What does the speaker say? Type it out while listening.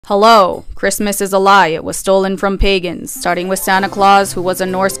Hello, Christmas is a lie. It was stolen from pagans, starting with Santa Claus, who was a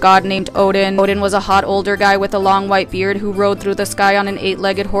Norse god named Odin. Odin was a hot older guy with a long white beard who rode through the sky on an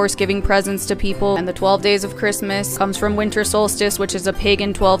 8-legged horse giving presents to people. And the 12 days of Christmas comes from winter solstice, which is a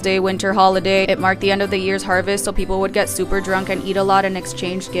pagan 12-day winter holiday. It marked the end of the year's harvest, so people would get super drunk and eat a lot and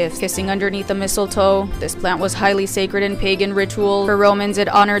exchange gifts. Kissing underneath the mistletoe. This plant was highly sacred in pagan ritual. For Romans, it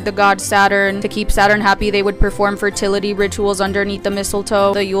honored the god Saturn. To keep Saturn happy, they would perform fertility rituals underneath the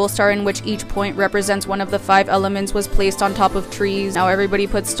mistletoe. The Yule star, in which each point represents one of the 5 elements, was placed on top of trees. Now everybody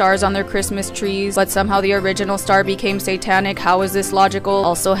puts stars on their Christmas trees, but somehow the original star became satanic. How is this logical?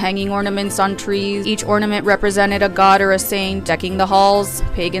 Also hanging ornaments on trees. Each ornament represented a god or a saint. Decking the halls.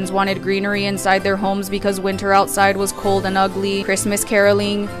 Pagans wanted greenery inside their homes because winter outside was cold and ugly. Christmas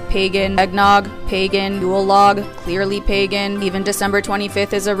caroling, pagan. Eggnog, pagan. Yule log, clearly pagan. Even December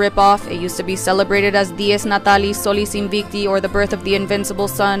 25th is a ripoff. It used to be celebrated as Dies Natalis Solis Invicti, or the birth of the invincible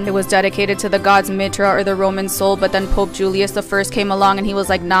sun. It was dedicated to the gods Mitra, or the Roman soul, but then Pope Julius I came along and he was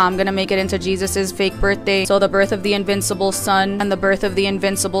like, nah, I'm gonna make it into Jesus's fake birthday. So the birth of the invincible sun and the birth of the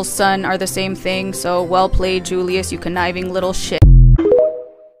invincible sun are the same thing. So well played, Julius, you conniving little shit.